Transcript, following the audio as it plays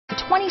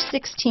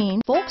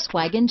2016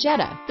 Volkswagen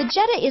Jetta. The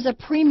Jetta is a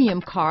premium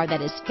car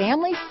that is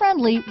family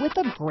friendly with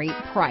a great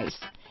price.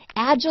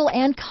 Agile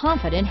and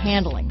confident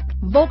handling.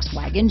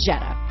 Volkswagen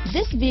Jetta.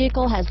 This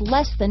vehicle has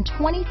less than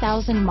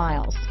 20,000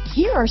 miles.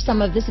 Here are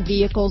some of this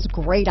vehicle's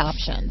great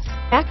options: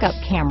 backup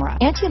camera,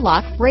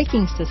 anti-lock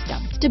braking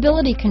system,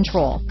 stability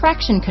control,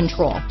 traction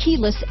control,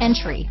 keyless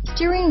entry,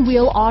 steering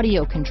wheel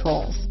audio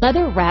controls,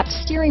 leather-wrapped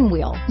steering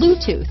wheel,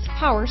 Bluetooth,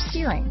 power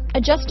steering,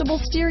 adjustable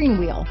steering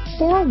wheel,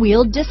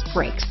 four-wheel disc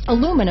brakes,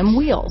 aluminum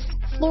wheels,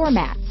 floor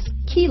mats,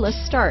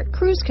 keyless start,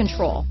 cruise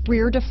control,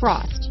 rear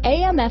defrost,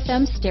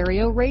 AM/FM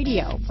stereo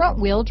radio, front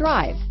wheel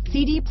drive,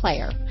 CD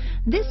player.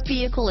 This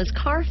vehicle is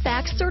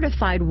Carfax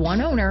certified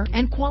one owner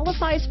and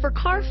qualifies for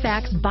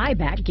Carfax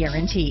buyback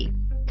guarantee.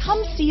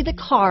 Come see the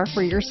car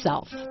for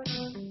yourself.